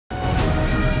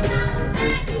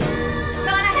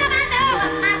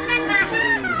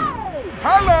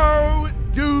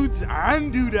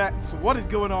and dudettes, what is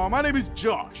going on? My name is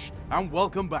Josh, and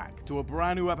welcome back to a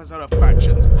brand new episode of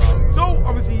Factions, bro. So,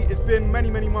 obviously, it's been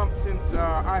many months since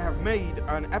I have made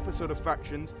an episode of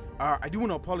Factions. I do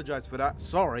want to apologize for that,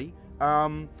 sorry.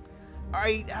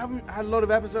 I haven't had a lot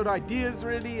of episode ideas,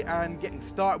 really, and getting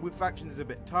started with Factions is a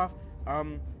bit tough.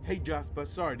 Hey Jasper,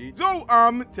 sorry dude. So,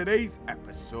 today's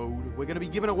episode, we're gonna be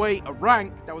giving away a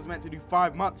rank that was meant to do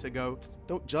 5 months ago.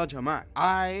 Don't judge her, man.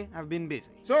 I have been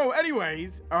busy. So,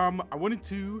 anyways, I wanted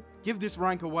to give this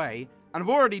rank away, and I've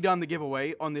already done the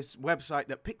giveaway on this website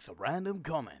that picks a random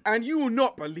comment. And you will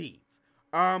not believe.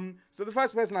 So the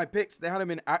first person I picked, they hadn't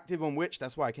been active on Witch,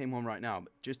 that's why I came on right now,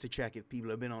 just to check if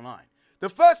people have been online. The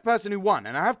first person who won,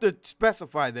 and I have to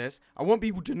specify this, I want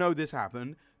people to know this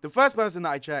happened. The first person that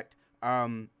I checked,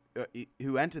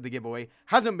 who entered the giveaway,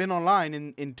 hasn't been online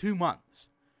in 2 months.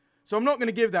 So I'm not going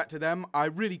to give that to them. I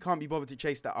really can't be bothered to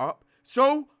chase that up.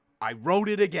 So I wrote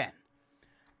it again.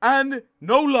 And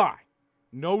no lie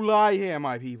here,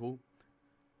 my people,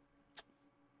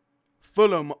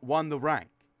 Fulham won the rank.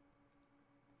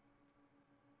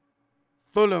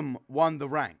 Fulham won the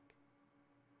rank.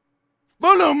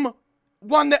 Fulham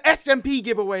won the SMP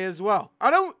giveaway as well.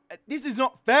 This is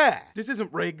not fair. This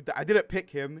isn't rigged. I didn't pick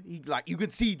him. You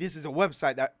can see this is a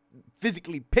website that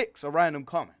physically picks a random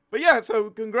comment. But yeah, so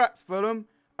congrats, Fulham.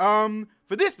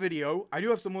 For this video, I do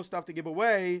have some more stuff to give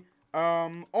away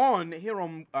on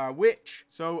Witch.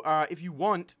 So if you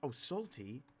want, oh,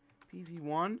 Salty,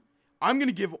 PV1, I'm going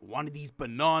to give one of these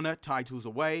banana titles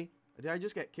away. Did I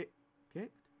just get kicked?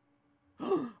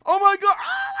 Oh my god!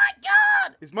 Oh my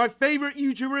god! It's my favorite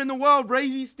YouTuber in the world,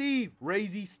 RazySteve.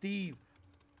 RazySteve.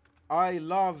 I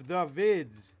love the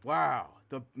vids. Wow,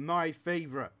 my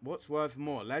favorite. What's worth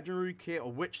more, legendary kit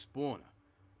or witch spawner?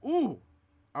 Ooh,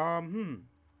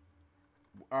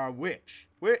 witch.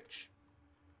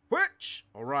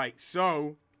 All right,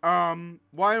 so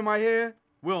why am I here?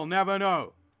 We'll never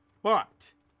know.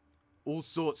 But all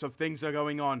sorts of things are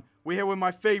going on. We're here with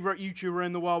my favorite YouTuber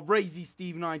in the world,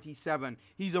 RazySteve97.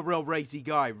 He's a real razy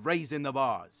guy, raising the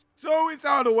bars. So it's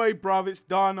out of the way, bruv. It's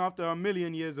done after a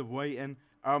million years of waiting.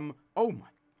 Oh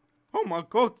my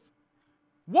god.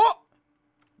 What?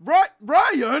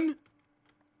 Brian?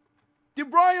 Did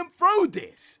Brian throw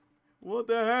this? What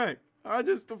the heck?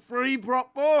 Just a free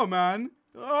prop 4, man.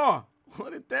 Oh,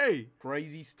 what a day.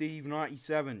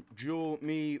 RazySteve97, duel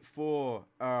me for,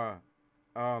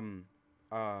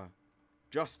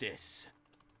 Justice.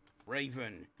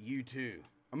 Raven, you too.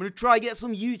 I'm gonna try get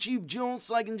some YouTube jewels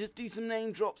so I can just do some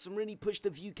name drops and really push the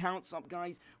view counts up,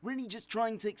 guys. Really just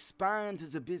trying to expand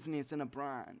as a business and a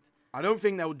brand. I don't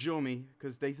think they'll jewel me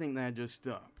because they think they're just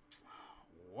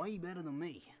way better than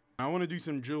me. I want to do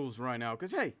some jewels right now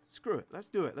because, hey, screw it. Let's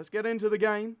do it. Let's get into the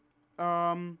game.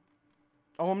 Oh,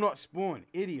 I'm not spawn.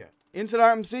 Idiot. Into the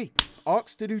MC.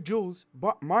 Asked to do jewels,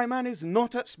 but my man is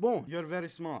not at spawn. You're very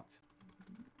smart.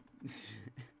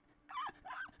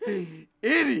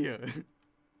 Idiot.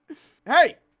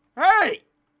 Hey,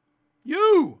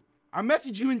 you. I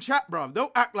messaged you in chat, bruv.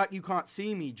 Don't act like you can't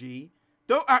see me, G.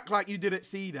 Don't act like you didn't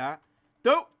see that.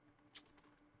 Don't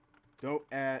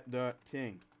add the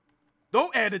ting.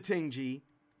 Don't add the ting, G.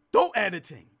 Don't add the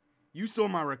ting. You saw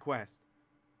my request.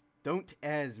 Don't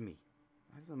as me.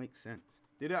 How does that make sense?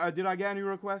 Did I get any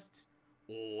requests?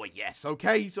 Oh yes.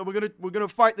 Okay, so we're gonna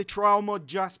fight the trial mod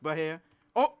Jasper here.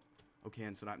 Oh, okay,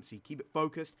 and so that MC. Keep it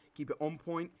focused. Keep it on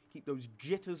point. Keep those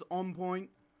jitters on point.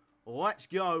 Let's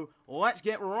go. Let's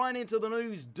get right into the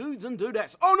news, dudes and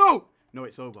dudettes. Oh no! No,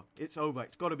 it's over. It's over.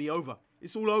 It's got to be over.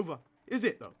 It's all over. Is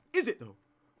it though? Is it though?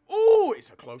 Oh,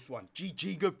 it's a close one.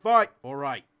 GG, good fight. All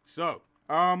right. So,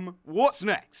 what's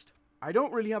next? I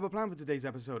don't really have a plan for today's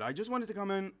episode. I just wanted to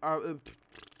come in.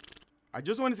 I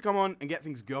just wanted to come on and get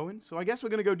things going. So I guess we're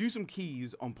gonna go do some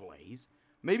keys on plays.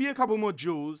 Maybe a couple more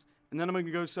jewels. And then I'm going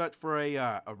to go search for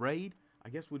a raid. I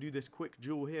guess we'll do this quick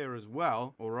jewel here as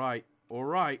well. All right.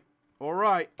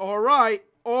 Oh,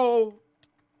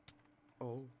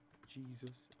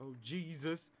 Jesus.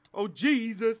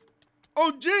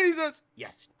 Oh, Jesus.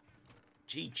 Yes.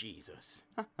 Jesus.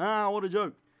 What a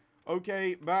joke.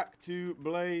 Okay, back to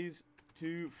Blaze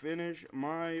to finish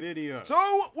my video.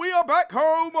 So, we are back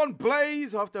home on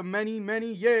Blaze after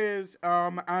many years.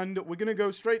 And we're going to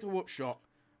go straight to Whoop Shop.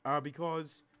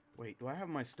 Because... Wait, do I have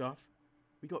my stuff?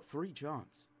 We got 3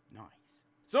 charms. Nice.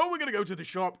 So we're going to go to the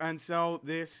shop and sell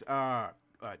this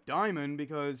diamond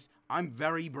because I'm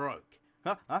very broke.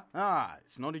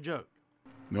 It's not a joke.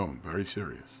 No, I'm very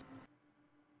serious.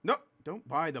 No, don't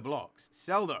buy the blocks.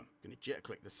 Sell them. Gonna jet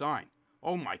click the sign.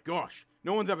 Oh my gosh.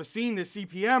 No one's ever seen this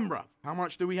CPM, bruv. How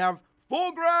much do we have?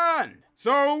 4 grand.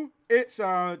 So, it's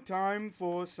time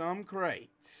for some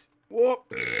crates. What?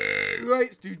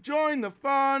 Waits to join the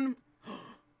fun.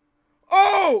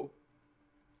 Oh!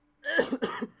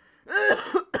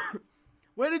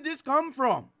 Where did this come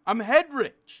from? I'm head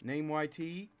rich. Name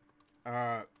YT.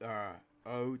 O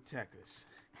Techers.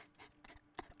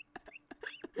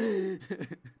 Whoop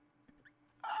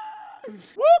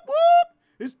whoop!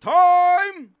 It's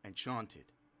time! Enchanted.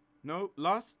 No,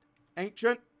 lust.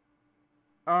 Ancient.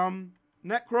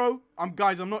 Necro.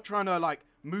 Guys, I'm not trying to, like,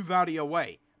 move out of your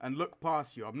way and look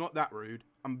past you. I'm not that rude.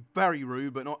 I'm very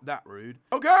rude, but not that rude.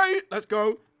 Okay, let's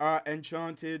go.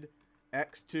 Enchanted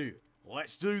X2.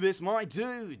 Let's do this, my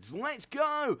dudes. Let's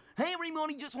go. Hey,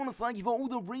 everybody, just want to thank you for all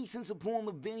the recent support on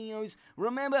the videos.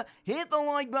 Remember, hit the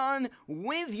like button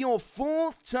with your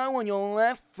fourth toe on your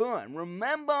left foot. And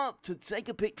remember to take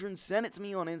a picture and send it to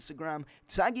me on Instagram,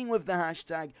 tagging with the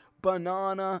hashtag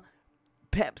banana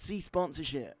Pepsi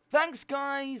sponsorship. Thanks,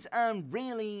 guys, and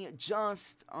really,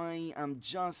 I am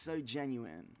just so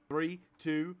genuine. 3,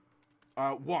 2,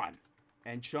 1.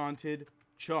 Enchanted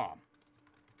Charm.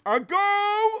 A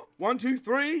go! 1, 2,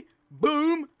 3.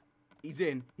 Boom. He's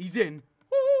in. He's in.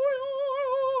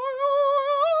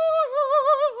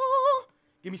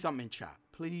 Give me something in chat,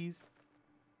 please.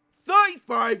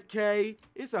 35k.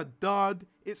 It's a dud.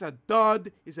 It's a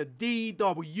dud. It's a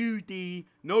DWD.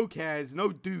 No cares.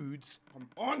 No dudes. Come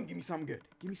on. Give me something good.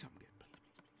 Give me something good. Please.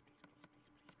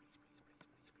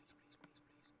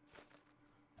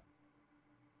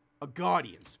 A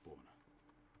Guardian spawner.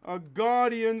 A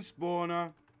Guardian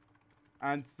spawner.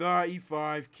 And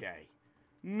 35k.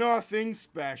 Nothing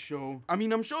special. I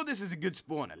mean, I'm sure this is a good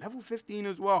spawner. Level 15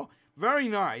 as well. Very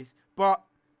nice. But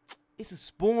it's a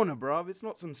spawner, bruv. It's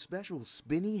not some special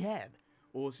spinny head.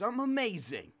 Or something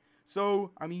amazing. So,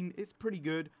 I mean, it's pretty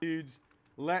good. Dudes,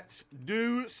 let's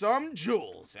do some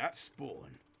jewels at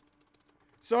spawn.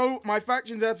 So, my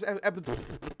factions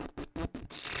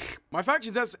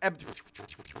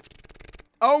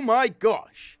oh my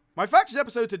gosh. My factions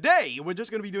episode today, we're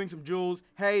just going to be doing some jewels.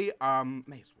 Hey,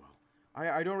 may as well.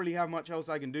 I don't really have much else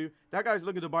I can do. That guy's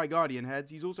looking to buy Guardian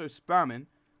heads. He's also spamming.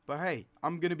 But hey,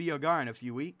 I'm going to be a guy in a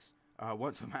few weeks.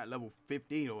 Once I'm at level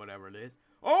 15 or whatever it is.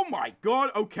 Oh my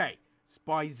god, okay.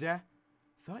 Spicier.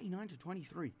 39 to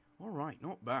 23. Alright,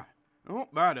 not bad.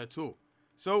 Not bad at all.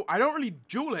 So, I don't really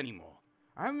duel anymore.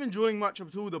 I haven't been dueling much up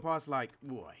until the past, like,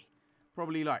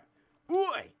 probably like,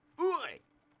 probably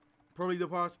the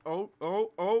past,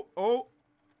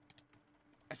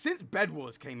 since Bed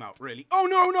Wars came out, really. Oh,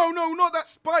 no, not that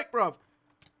spike, bruv.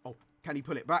 Oh, can he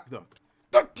pull it back, though?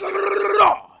 The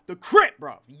crit,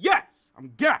 bruv. Yes,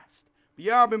 I'm gassed. But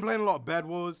yeah, I've been playing a lot of Bed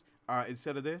Wars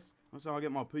instead of this. That's how I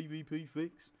get my PvP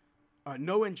fix.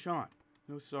 No enchant.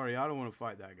 No, sorry, I don't want to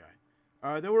fight that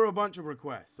guy. There were a bunch of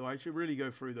requests, so I should really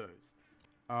go through those.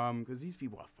 Because these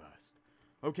people are first.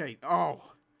 Okay,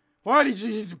 why did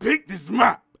you pick this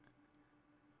map?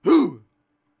 Who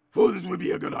thought this would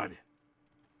be a good idea?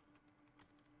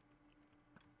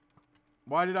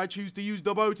 Why did I choose to use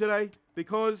the bow today?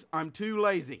 Because I'm too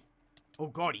lazy. Oh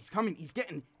god, he's coming. He's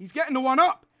getting the one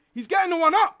up. He's getting the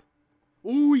one up.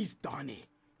 Oh, he's done it.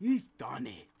 He's done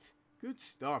it. Good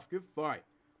stuff. Good fight.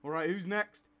 All right, who's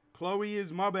next? Chloe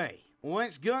is my bae.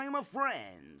 Let's go, my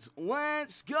friends.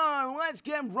 Let's go. Let's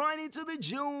get right into the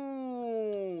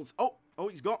jewels. Oh,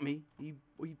 he's got me. He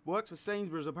works for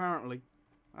Sainsbury's apparently.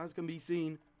 As can be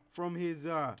seen from his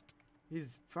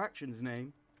faction's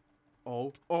name.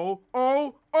 Oh,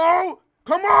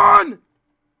 come on!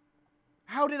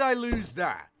 How did I lose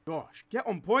that? Gosh, get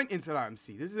on point into that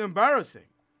MC. This is embarrassing.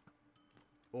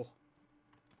 I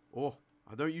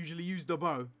don't usually use the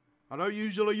bow.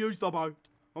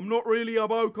 I'm not really a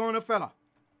bow kind of fella.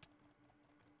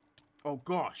 Oh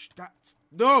gosh,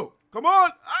 no, come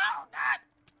on! Oh god!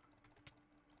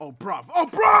 Oh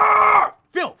bruv!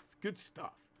 Filth! Good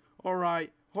stuff.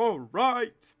 Alright.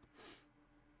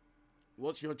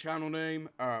 What's your channel name?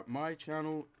 My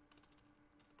channel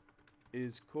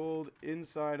is called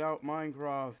Inside Out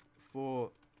Minecraft for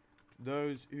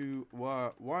those who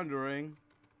were wondering.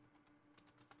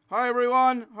 Hi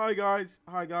everyone! Hi guys!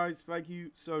 Thank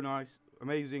you. So nice.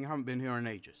 Amazing. Haven't been here in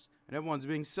ages. And everyone's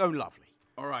being so lovely.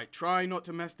 Alright, try not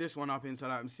to mess this one up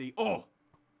Inside Out MC.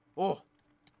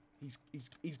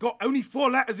 He's got only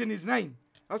 4 letters in his name.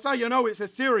 That's how you know it's a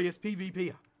serious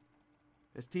PvPer.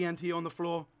 There's TNT on the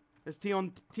floor. There's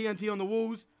TNT on the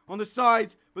walls, on the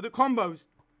sides, but the combos,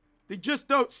 they just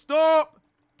don't stop.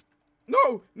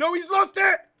 No, he's lost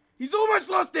it. He's almost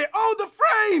lost it. Oh, the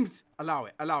frames. Allow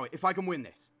it, if I can win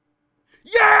this.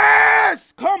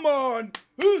 Yes! Come on.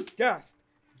 Who's gassed?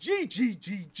 G.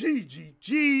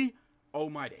 Oh,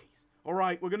 my days. All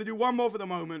right, we're going to do one more for the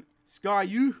moment. Sky,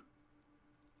 you.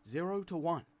 0 to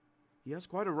 1. he has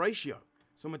quite a ratio.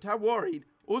 So I'm a tad worried.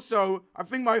 Also, I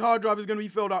think my hard drive is going to be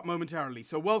filled up momentarily.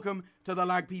 So welcome to the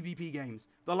lag PvP games.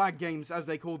 The lag games, as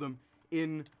they call them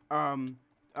in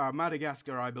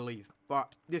Madagascar, I believe.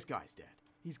 But this guy's dead.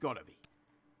 He's got to be.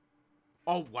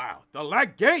 Oh, wow. The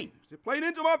lag games. It played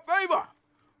into my favor.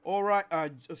 All right.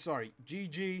 Sorry.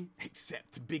 GG.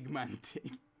 Except Big Man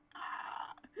Ting.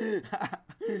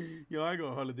 Yo, I got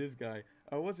a hold of this guy.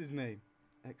 What's his name?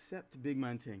 Except Big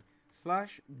Man Ting.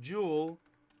 / Jewel.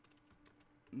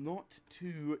 Not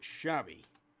too shabby.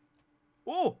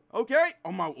 Oh, okay.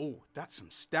 Oh, that's some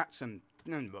stats and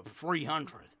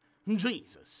 300.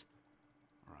 Jesus.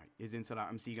 All right. Is Internet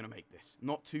MC going to make this?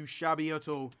 Not too shabby at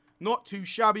all. Not too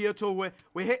shabby at all.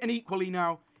 We're hitting equally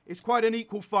now. It's quite an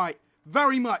equal fight.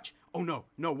 Very much. Oh, no.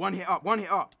 No. One hit up. One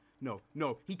hit up. No.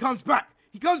 No. He comes back.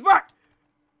 He comes back.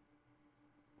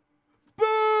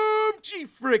 Boom. G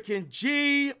freaking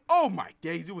G. Oh, my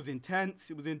days. It was intense.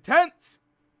 It was intense.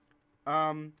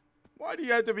 Why do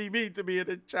you have to be mean to me in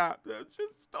the chat?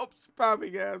 Just stop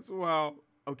spamming it as well.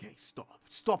 Okay, stop.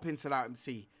 Stop, Internet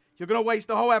MC. You're going to waste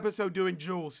the whole episode doing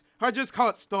jewels. I just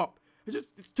can't stop.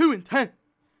 It's too intense.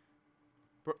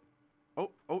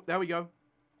 Oh, there we go.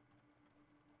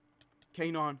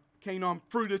 Kanon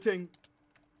through the ting.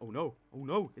 Oh no,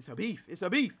 it's a beef. It's a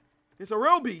beef. It's a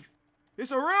real beef.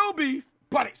 It's a real beef.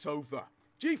 But it's over.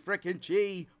 G frickin'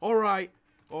 G. Alright,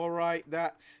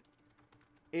 that's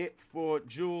it for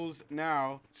Jules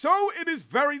now. So it is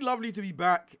very lovely to be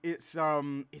back. It's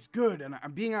good, and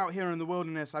I'm being out here in the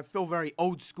wilderness. I feel very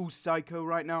old school Psycho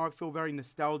right now. I feel very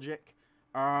nostalgic.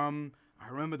 I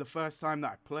remember the first time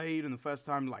that I played, and the first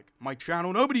time, like, my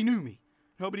channel, nobody knew me.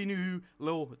 Nobody knew who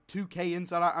little 2K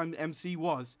Inside Out MC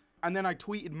was. And then I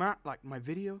tweeted Matt, like, my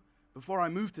video before I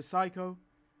moved to Psycho.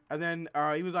 And then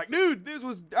he was like, dude, this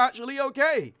was actually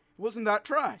okay. It wasn't that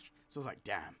trash. So I was like,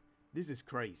 damn, this is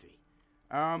crazy.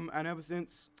 And ever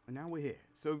since, and now we're here.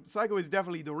 So Psycho is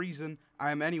definitely the reason I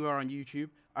am anywhere on YouTube,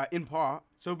 in part.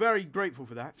 So very grateful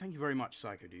for that. Thank you very much,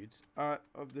 Psycho dudes.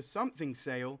 Of the something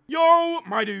sale. Yo,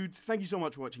 my dudes, thank you so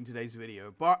much for watching today's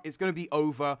video, but it's going to be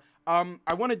over.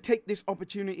 I want to take this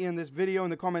opportunity in this video in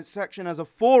the comments section as a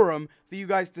forum for you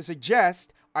guys to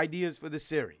suggest ideas for the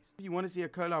series. If you want to see a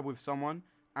collab with someone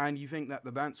and you think that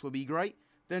the Bants will be great,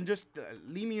 then just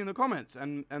leave me in the comments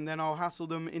and then I'll hassle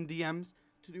them in DMs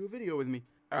to do a video with me.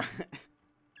 But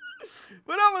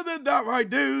other than that, my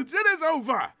dudes, it is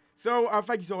over. So,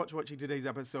 thank you so much for watching today's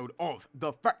episode of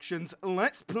The Factions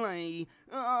Let's Play.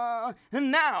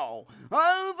 And now,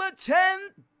 over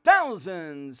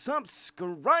 10,000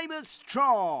 subscribers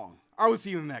strong. I will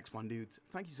see you in the next one, dudes.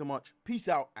 Thank you so much. Peace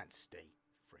out and stay